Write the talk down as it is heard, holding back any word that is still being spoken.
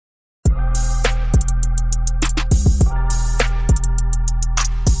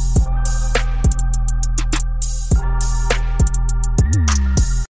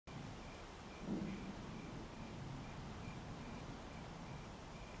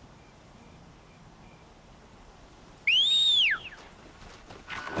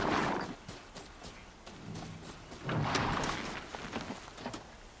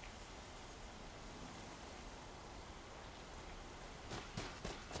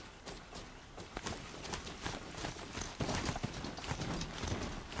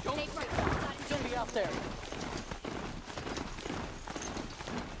up there.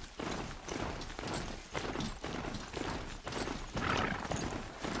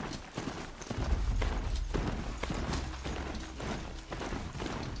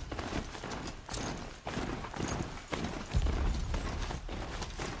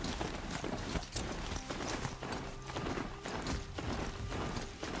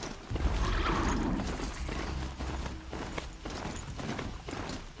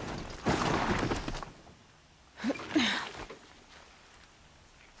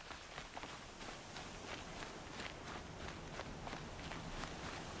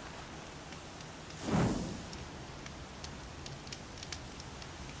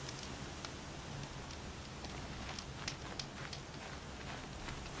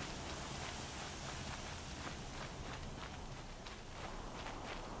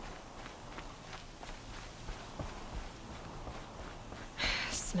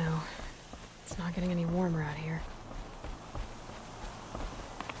 Snow. It's not getting any warmer out here.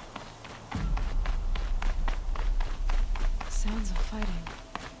 Sounds of fighting.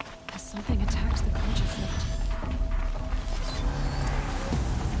 Has something attacked the contrafloat?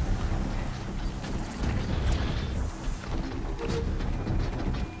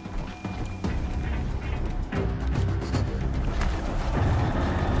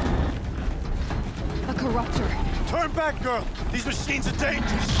 A corruptor. Turn back, girl! These machines are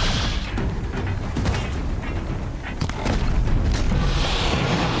dangerous!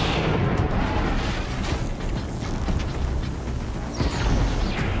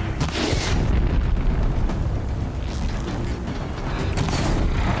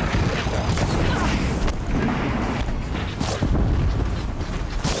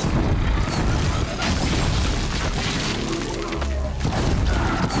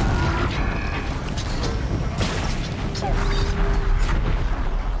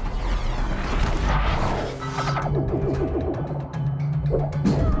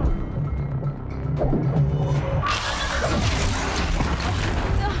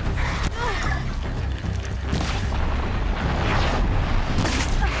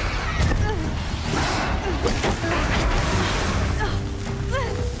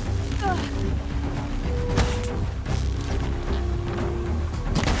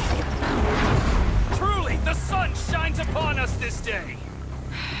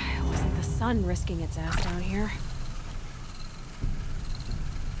 Risking its ass down here.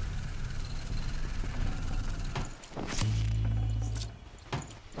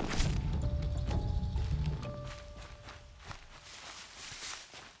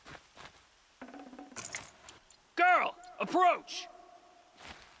 Girl, approach!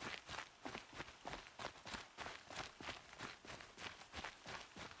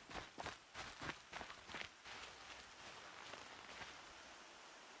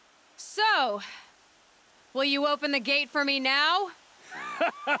 So, will you open the gate for me now?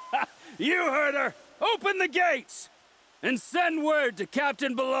 You heard her! Open the gates! And send word to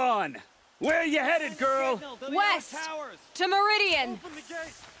Captain Balon. Where you headed, girl? West! To Meridian! Open the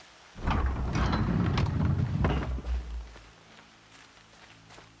gate!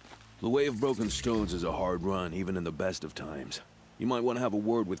 The Way of Broken Stones is a hard run, even in the best of times. You might want to have a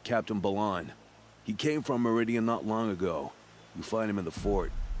word with Captain Balon. He came from Meridian not long ago. You find him in the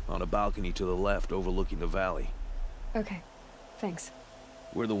fort, on a balcony to the left overlooking the valley. Okay, thanks.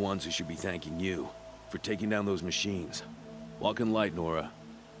 We're the ones who should be thanking you for taking down those machines. Walk in light, Nora.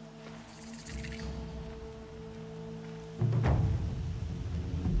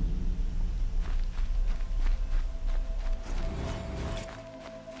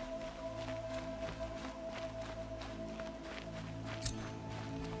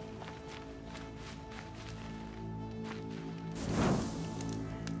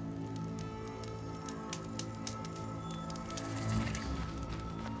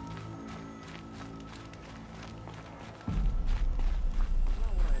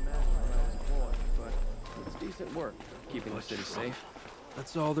 Decent work, keeping the city safe.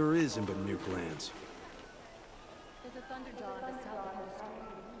 That's all there is in Bermuda lands. There's a thunderjaw in the south of the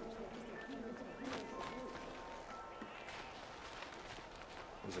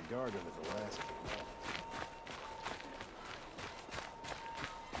There's a guard under the last.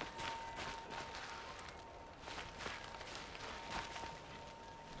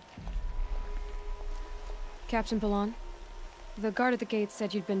 Captain Balon, the guard at the gate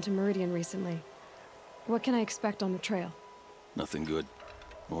said you'd been to Meridian recently. What can I expect on the trail? Nothing good.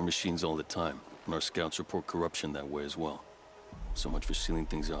 More machines all the time, and our scouts report corruption that way as well. So much for sealing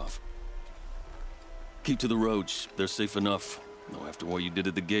things off. Keep to the roads. They're safe enough. Though after what you did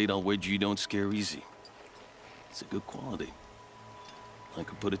at the gate, I'll wager you don't scare easy. It's a good quality. I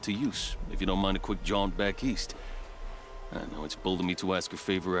could put it to use, if you don't mind a quick jaunt back east. I know it's bold of me to ask a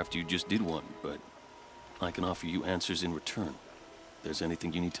favor after you just did one, but I can offer you answers in return. If there's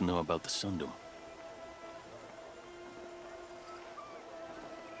anything you need to know about the Sundom.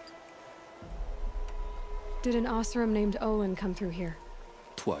 Did an Oseram named Olin come through here?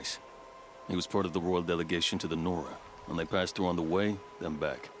 Twice. He was part of the royal delegation to the Nora, and they passed through on the way, then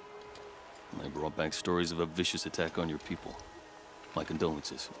back. And they brought back stories of a vicious attack on your people. My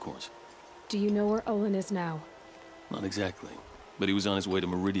condolences, of course. Do you know where Olin is now? Not exactly, but he was on his way to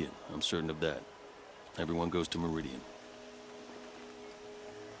Meridian, I'm certain of that. Everyone goes to Meridian.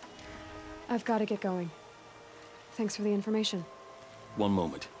 I've got to get going. Thanks for the information. One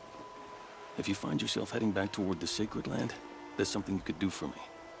moment. If you find yourself heading back toward the Sacred Land, there's something you could do for me.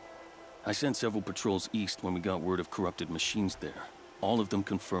 I sent several patrols east when we got word of corrupted machines there. All of them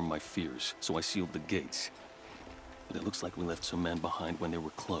confirmed my fears, so I sealed the gates. But it looks like we left some men behind when they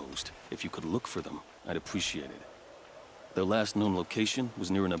were closed. If you could look for them, I'd appreciate it. Their last known location was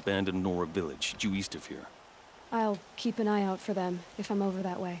near an abandoned Nora village, due east of here. I'll keep an eye out for them if I'm over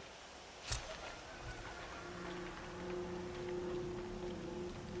that way.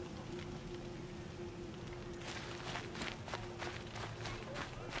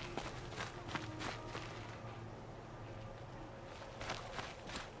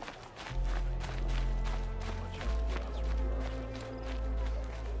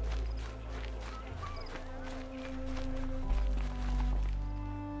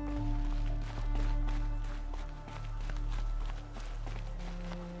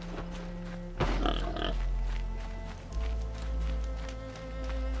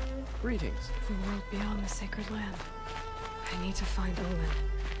 Greetings. The world beyond the Sacred Land. I need to find Olin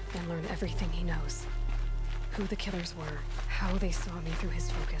and learn everything he knows. Who the killers were, how they saw me through his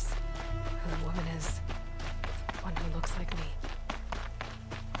focus, who the woman is, the one who looks like me,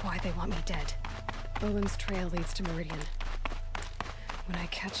 why they want me dead. Olin's trail leads to Meridian. When I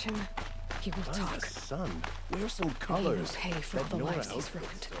catch him, he will talk. Sun, wear some And he colors. will pay for all That the Nora lives he's outfit,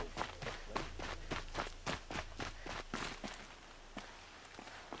 ruined. so-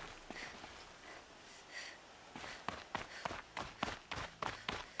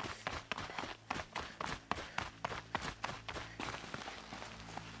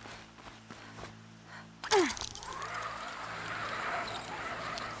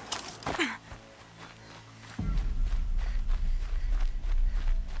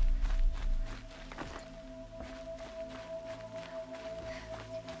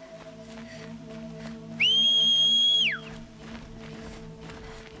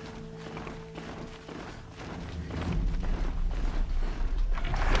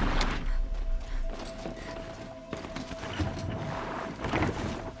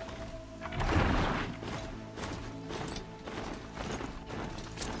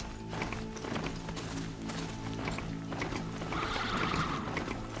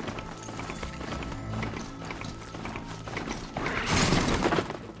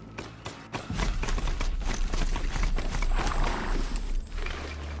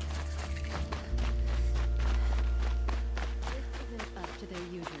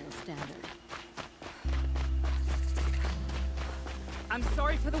 I'm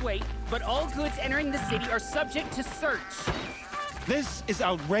sorry for the wait, but all goods entering the city are subject to search. This is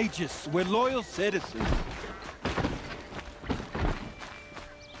outrageous. We're loyal citizens.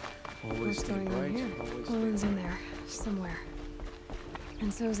 Always What's think going on right, here? always Olin's in there, somewhere.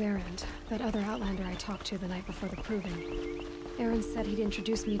 And so's Erend, that other Outlander I talked to the night before the proving. Erend said he'd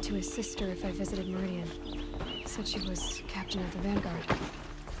introduce me to his sister if I visited Meridian. Said she was captain of the Vanguard.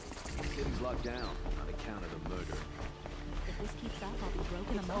 The city's locked down on account of the murder. If this keeps up, I'll be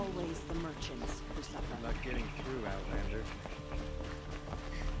broken among. Always the merchants who suffer. Not getting through, Outlander.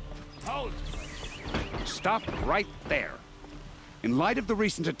 Hold! Stop right there. In light of the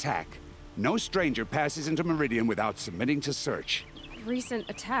recent attack, no stranger passes into Meridian without submitting to search. Recent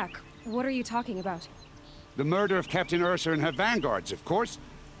attack? What are you talking about? The murder of Captain Ursa and her vanguards, of course.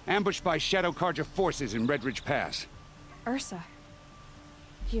 Ambushed by Shadow Carja forces in Redridge Pass. Ursa?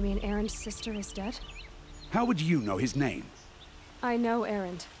 You mean Erend's sister is dead? How would you know his name? I know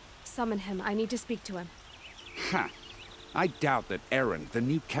Erend. Summon him. I need to speak to him. Ha! I doubt that Erend, the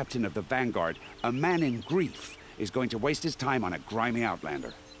new captain of the Vanguard, a man in grief, is going to waste his time on a grimy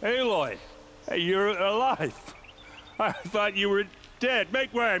Outlander. Aloy, hey, you're alive. I thought you were dead.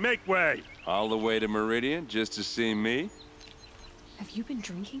 Make way, make way. All the way to Meridian just to see me? Have you been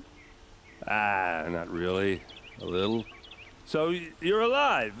drinking? Ah, not really. A little. So, you're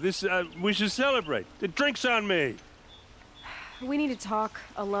alive. We should celebrate. The drink's on me. We need to talk,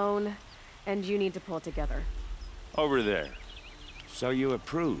 alone, and you need to pull it together. Over there. So you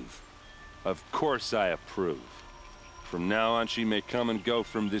approve? Of course I approve. From now on, she may come and go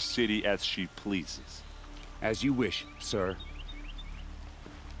from this city as she pleases. As you wish, sir.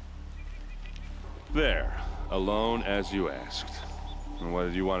 There. Alone as you asked. And what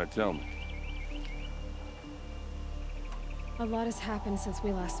did you want to tell me? A lot has happened since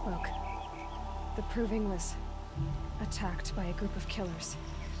we last spoke. The Proving was attacked by a group of killers.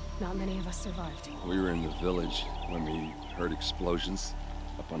 Not many of us survived. We were in the village when we heard explosions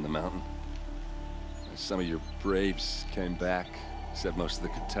up on the mountain. Some of your braves came back, said most of the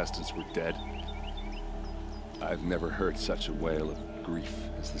contestants were dead. I've never heard such a wail of grief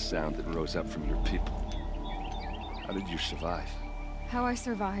as the sound that rose up from your people. How did you survive? How I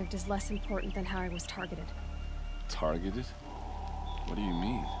survived is less important than how I was targeted. Targeted? What do you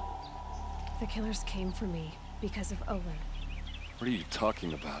mean? The killers came for me because of Olin. What are you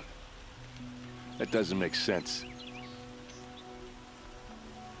talking about? That doesn't make sense.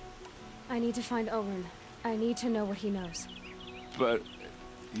 I need to find Olin. I need to know what he knows. But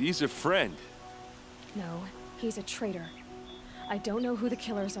he's a friend. No, he's a traitor. I don't know who the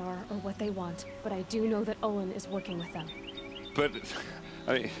killers are or what they want, but I do know that Olin is working with them. But,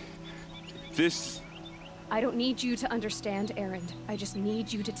 I mean, this... I don't need you to understand, Erend. I just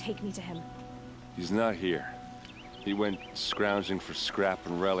need you to take me to him. He's not here. He went scrounging for scrap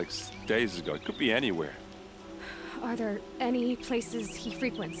and relics days ago. It could be anywhere. Are there any places he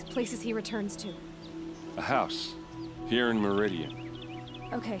frequents, places he returns to? A house. Here in Meridian.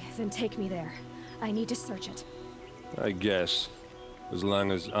 Okay, then take me there. I need to search it. I guess. As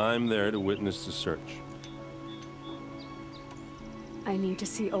long as I'm there to witness the search. I need to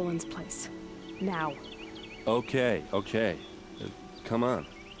see Olin's place. Now. Okay, okay. Come on.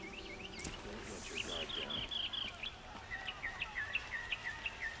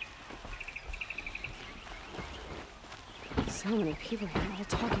 So many people here all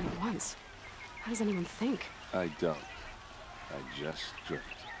talking at once. How does anyone think? I don't. I just drift.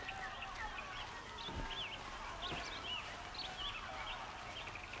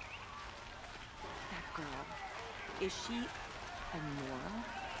 That girl. Is she immoral?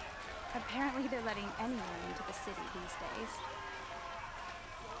 Apparently they're letting anyone into the city these days.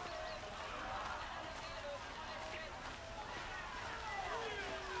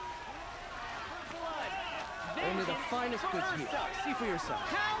 Only the finest goods here. See for yourself.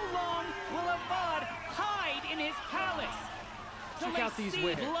 How long will Avad hide in his palace? Check out these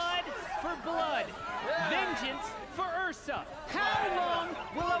winners. Blood for blood. Vengeance for Ursa. How long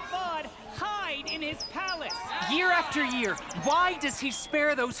will Avad hide in his palace? Year after year, why does he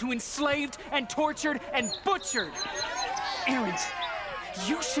spare those who enslaved and tortured and butchered? Erend,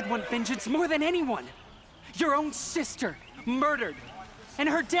 you should want vengeance more than anyone. Your own sister, murdered, and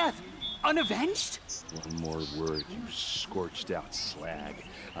her death, unavenged? One more word, you scorched out slag,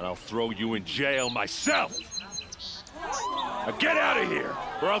 and I'll throw you in jail myself! Now get out of here,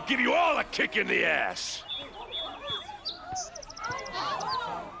 or I'll give you all a kick in the ass!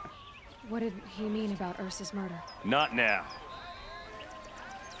 What did he mean about Ursa's murder? Not now.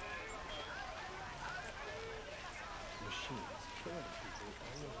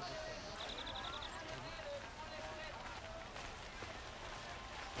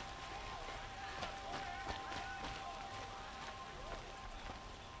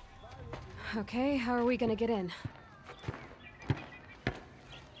 Okay, how are we gonna get in?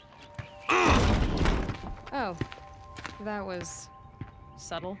 Oh, that was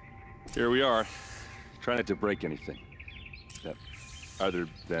subtle. Here we are. Try not to break anything. Other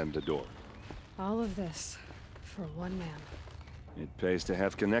than the door. All of this for one man. It pays to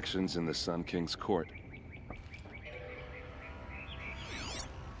have connections in the Sun King's court.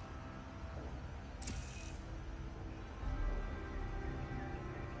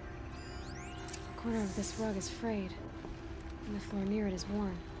 The corner of this rug is frayed, and the floor near it is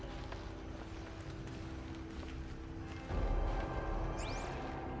worn.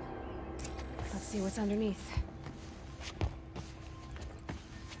 Let's see what's underneath.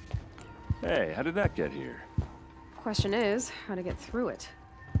 Hey, how did that get here? Question is, how to get through it.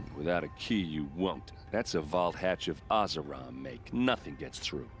 Without a key, you won't. That's a vault hatch of Oseram make. Nothing gets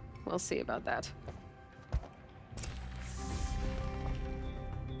through. We'll see about that.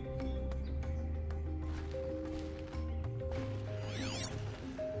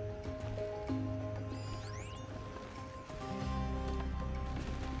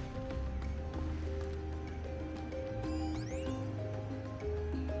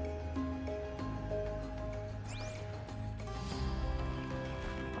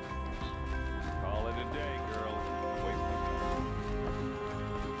 Call it a day, girl. Wasting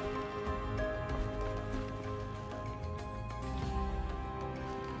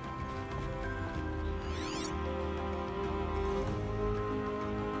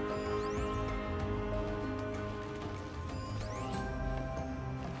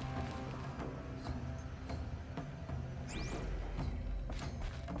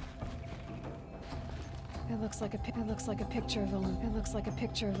It looks like a picture of Olin. It looks like a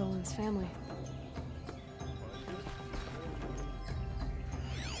picture of Olin's family.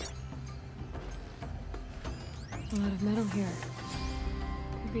 A lot of metal here.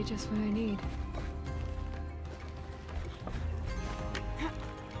 Could be just what I need.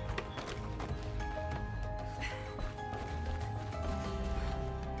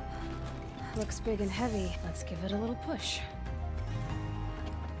 Looks big and heavy. Let's give it a little push.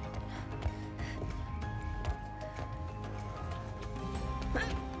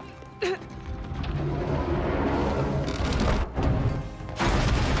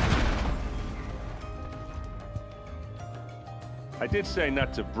 I did say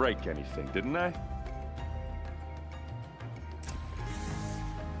not to break anything, didn't I?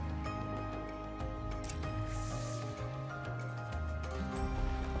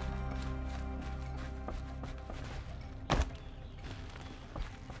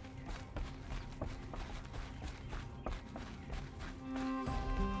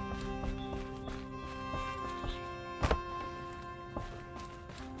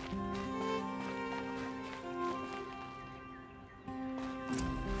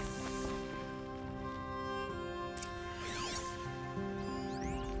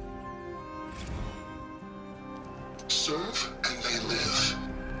 Serve and they live.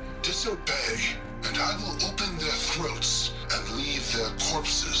 Disobey, and I will open their throats and leave their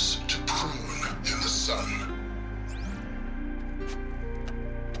corpses to prune in the sun.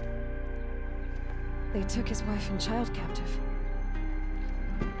 They took his wife and child captive.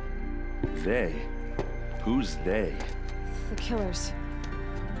 They? Who's they? The killers.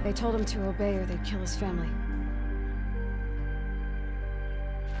 They told him to obey or they'd kill his family.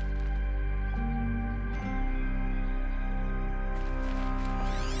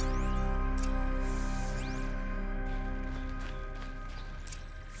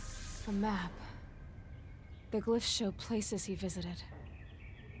 A map. The glyphs show places he visited.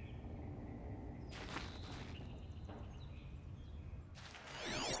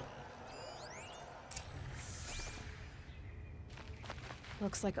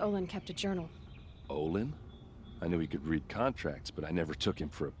 Looks like Olin kept a journal. Olin? I knew he could read contracts, but I never took him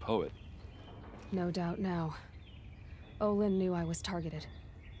for a poet. No doubt now. Olin knew I was targeted.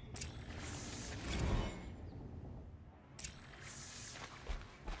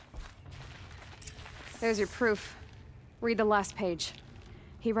 There's your proof. Read the last page.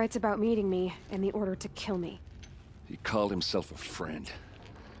 He writes about meeting me and the order to kill me. He called himself a friend.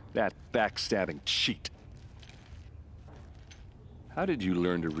 That backstabbing cheat. How did you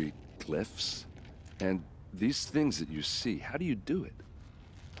learn to read glyphs? And these things that you see, how do you do it?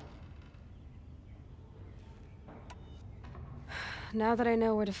 Now that I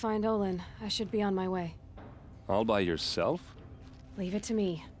know where to find Olin, I should be on my way. All by yourself? Leave it to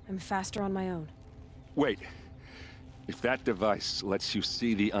me. I'm faster on my own. Wait. If that device lets you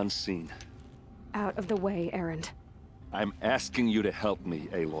see the unseen... Out of the way, errand. I'm asking you to help me,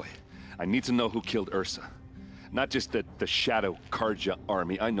 Aloy. I need to know who killed Ursa. Not just the Shadow Karja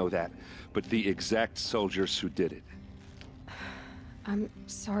army, I know that, but the exact soldiers who did it. I'm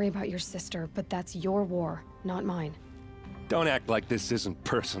sorry about your sister, but that's your war, not mine. Don't act like this isn't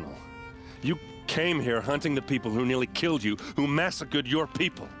personal. You came here hunting the people who nearly killed you, who massacred your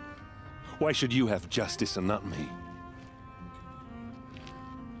people. Why should you have justice and not me?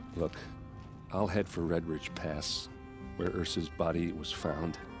 Look, I'll head for Red Ridge Pass, where Ursa's body was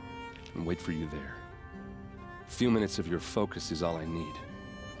found, and wait for you there. A few minutes of your focus is all I need.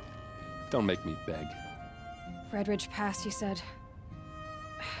 Don't make me beg. Red Ridge Pass, you said?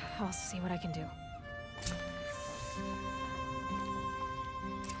 I'll see what I can do.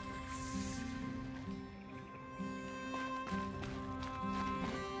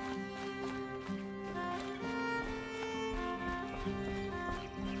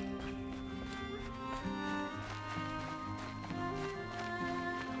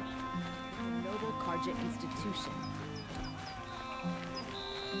 Institution.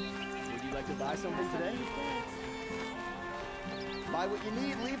 Would you like to buy something today? Buy what you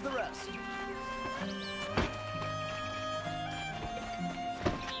need, leave the rest.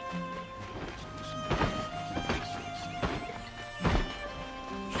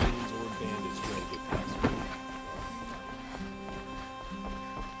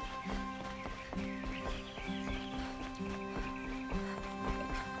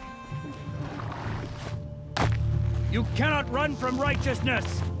 You cannot run from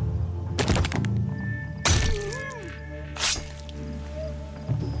righteousness!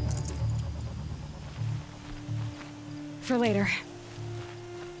 For later.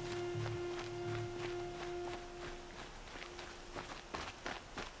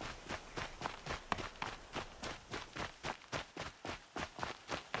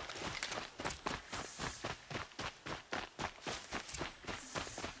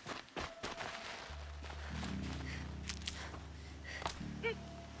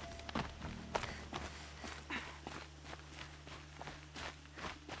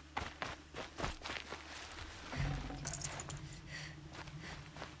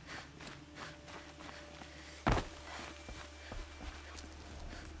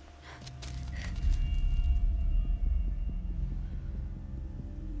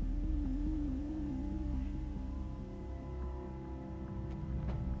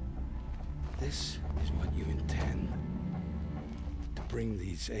 this is what you intend. To bring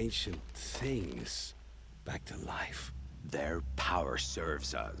these ancient things back to life. Their power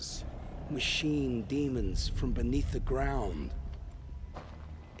serves us. Machine demons from beneath the ground.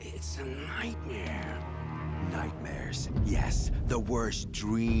 It's a nightmare. Nightmares. Yes, the worst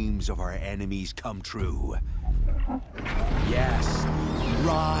dreams of our enemies come true. Yes,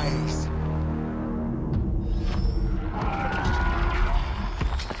 rise!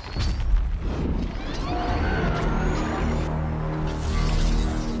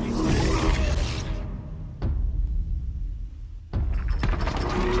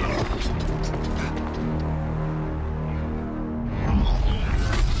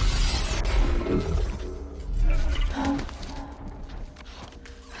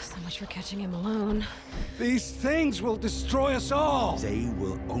 For catching him alone. These things will destroy us all! They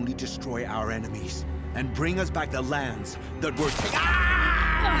will only destroy our enemies and bring us back the lands that were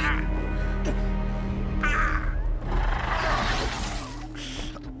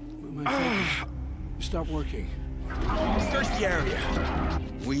My focus. Stop working. Search the area.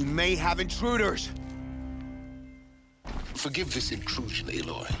 We may have intruders. Forgive this intrusion,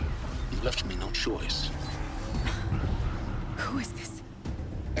 Aloy. You left me no choice. Who is this?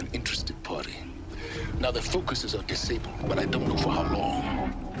 An interested party. Now their focuses are disabled, but I don't know for how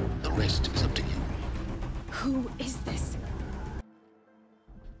long. The rest is up to you. Who is this?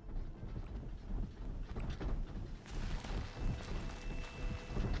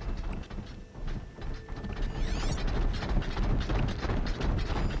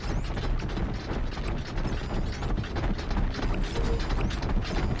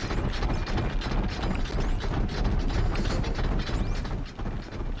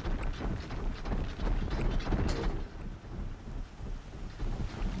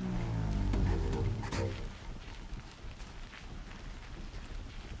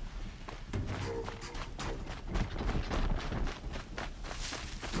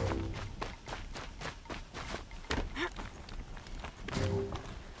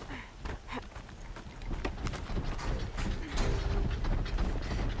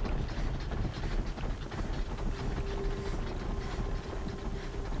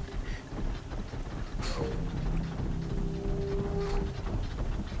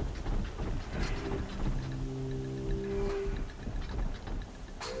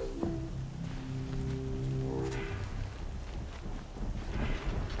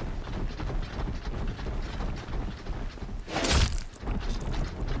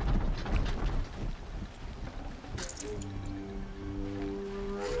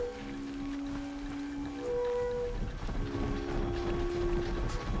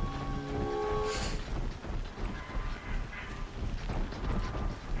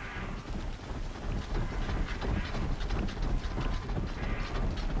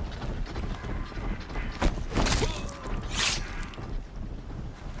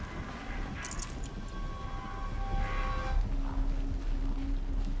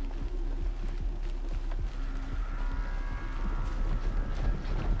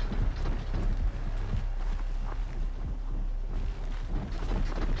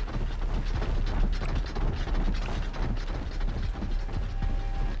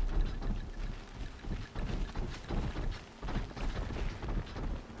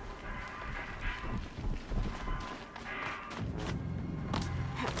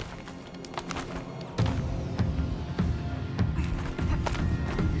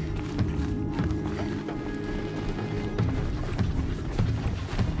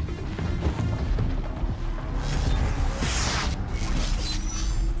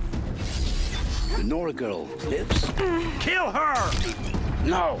 Nora girl lives? Kill her!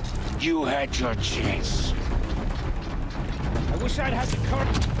 No, you had your chance. I wish I'd had the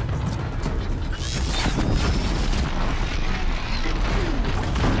courage.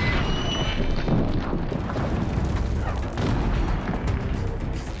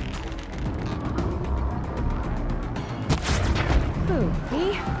 Who,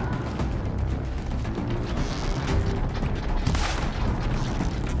 me?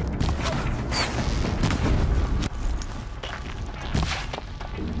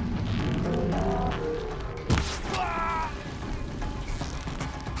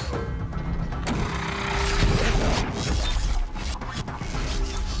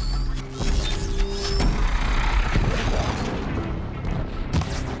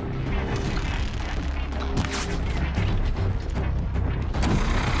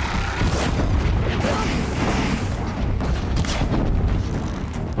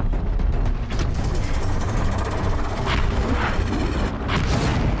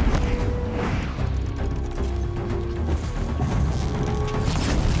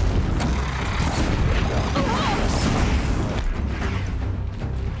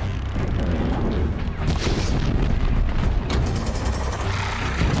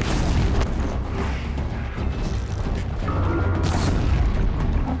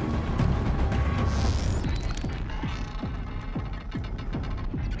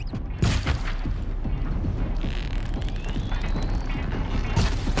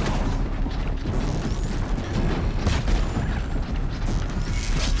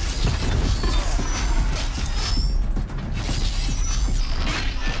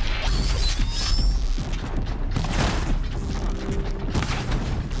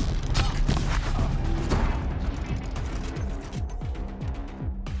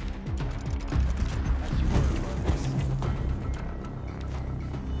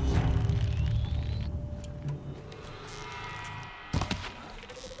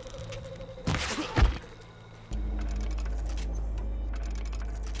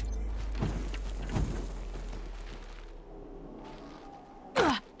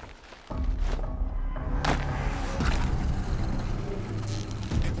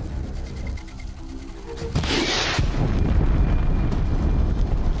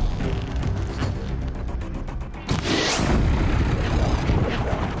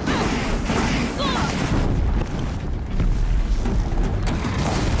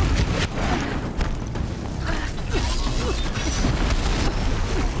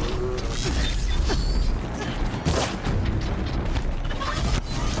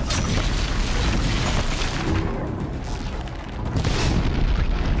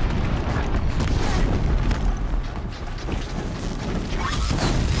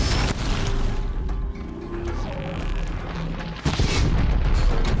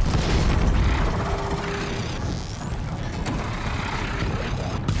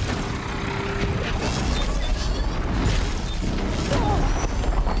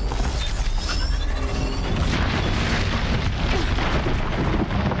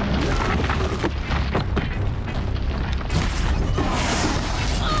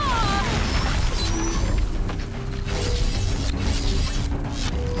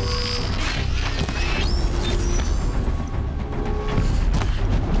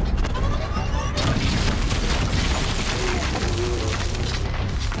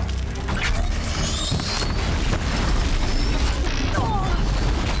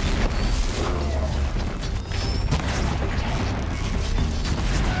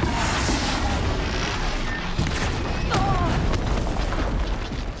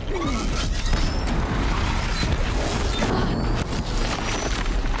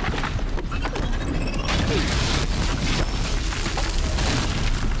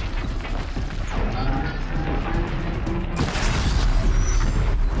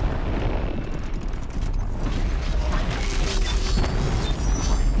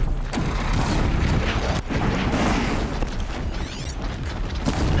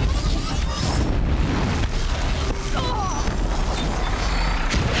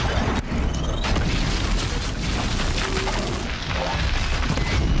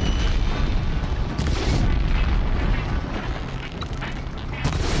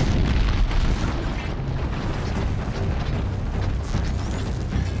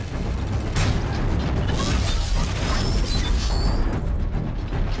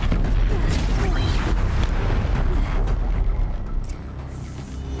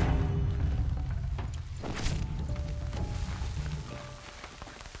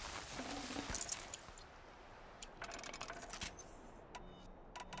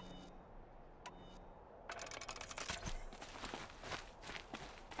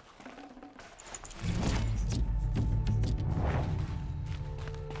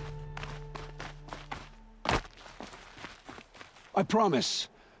 I promise.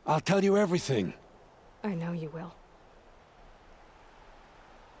 I'll tell you everything. I know you will.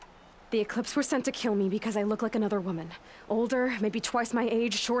 The Eclipse were sent to kill me because I look like another woman. Older, maybe twice my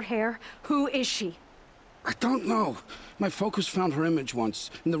age, short hair. Who is she? I don't know. My focus found her image once,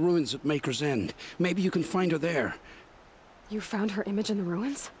 in the ruins at Maker's End. Maybe you can find her there. You found her image in the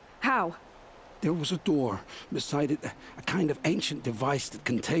ruins? How? There was a door. Beside it, a kind of ancient device that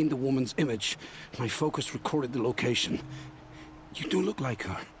contained the woman's image. My focus recorded the location. You do look like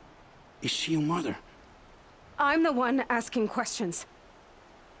her. Is she your mother? I'm the one asking questions.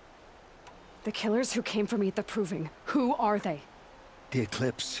 The killers who came for me at the Proving, who are they? The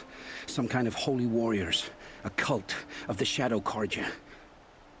Eclipse. Some kind of holy warriors. A cult of the Shadow Carja.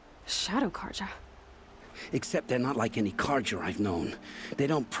 Shadow Carja? Except they're not like any Carja I've known. They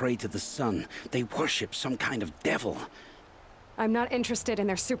don't pray to the sun. They worship some kind of devil. I'm not interested in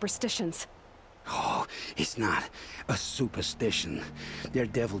their superstitions. Oh, it's not a superstition. Their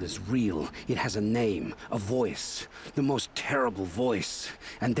devil is real. It has a name, a voice. The most terrible voice.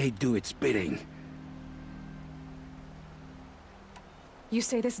 And they do its bidding. You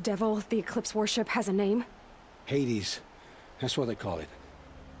say this devil the Eclipse worship has a name? Hades. That's what they call it.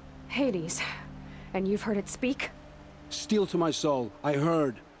 Hades. And you've heard it speak? Steel to my soul. I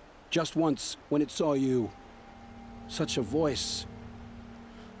heard. Just once, when it saw you. Such a voice.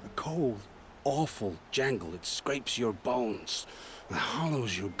 A cold, awful jangle. It scrapes your bones. It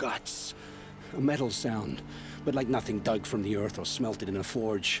hollows your guts. A metal sound, but like nothing dug from the earth or smelted in a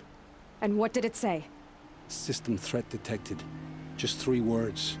forge. And what did it say? System threat detected. Just 3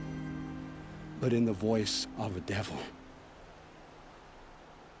 words. But in the voice of a devil.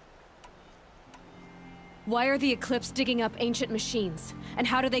 Why are the Eclipse digging up ancient machines? And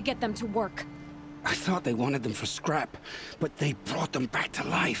how do they get them to work? I thought they wanted them for scrap, but they brought them back to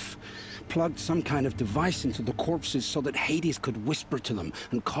life. Plugged some kind of device into the corpses so that Hades could whisper to them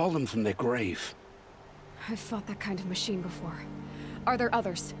and call them from their grave. I've fought that kind of machine before. Are there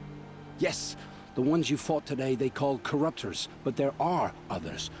others? Yes, the ones you fought today they called corruptors, but there are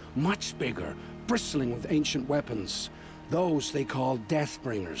others, much bigger, bristling with ancient weapons. Those they call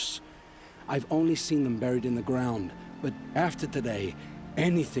Deathbringers. I've only seen them buried in the ground, but after today,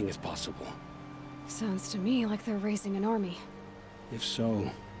 anything is possible. Sounds to me like they're raising an army. If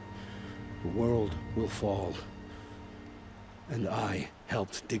so, the world will fall. And I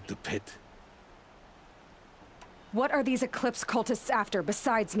helped dig the pit. What are these Eclipse cultists after,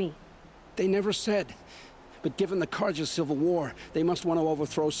 besides me? They never said. But given the Carja civil war, they must want to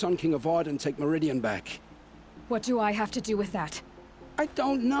overthrow Sun King of Odd and take Meridian back. What do I have to do with that? I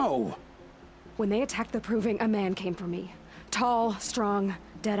don't know. When they attacked the Proving, a man came for me. Tall, strong,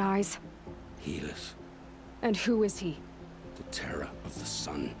 dead eyes. Healers. And who is he? The terror of the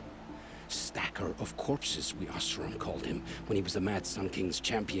sun. Stacker of corpses, we Oseram called him, when he was the Mad Sun King's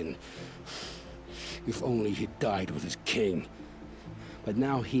champion. If only he'd died with his king. But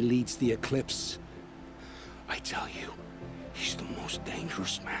now he leads the Eclipse. I tell you, he's the most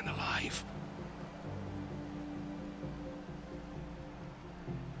dangerous man alive.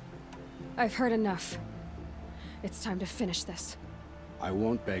 I've heard enough. It's time to finish this. I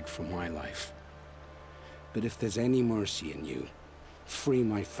won't beg for my life. But if there's any mercy in you, free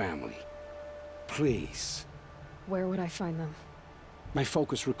my family. Please. Where would I find them? My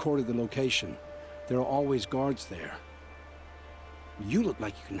focus recorded the location. There are always guards there. You look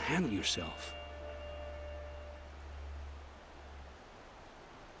like you can handle yourself.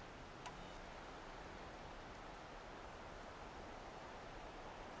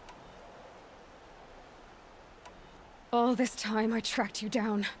 All this time I tracked you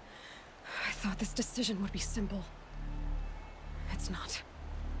down. I thought this decision would be simple. It's not.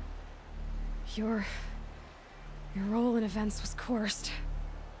 Your role in events was coerced.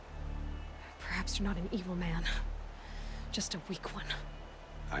 Perhaps you're not an evil man. Just a weak one.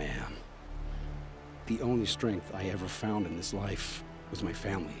 I am. The only strength I ever found in this life was my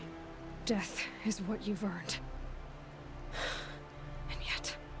family. Death is what you've earned. And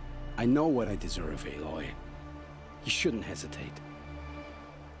yet... I know what I deserve, Aloy. You shouldn't hesitate.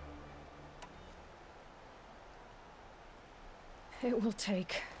 It will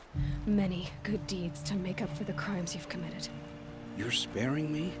take many good deeds to make up for the crimes you've committed. You're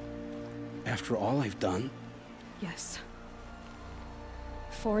sparing me? After all I've done? Yes.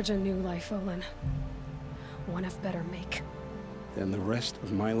 Forge a new life, Olin. One of better make. Then the rest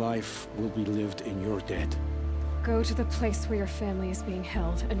of my life will be lived in your debt. Go to the place where your family is being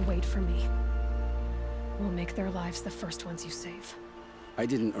held and wait for me. We'll make their lives the first ones you save. I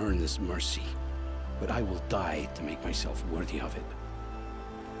didn't earn this mercy, but I will die to make myself worthy of it.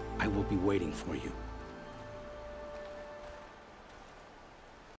 I will be waiting for you.